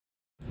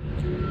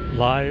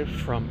Live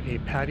from a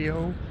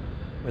patio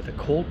with a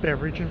cold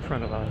beverage in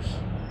front of us,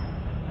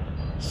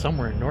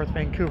 somewhere in North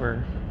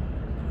Vancouver,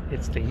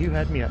 it's the You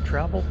Had Me at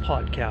Travel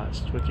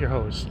podcast with your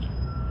host,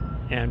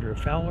 Andrew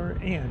Fowler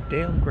and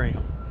Dale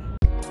Graham.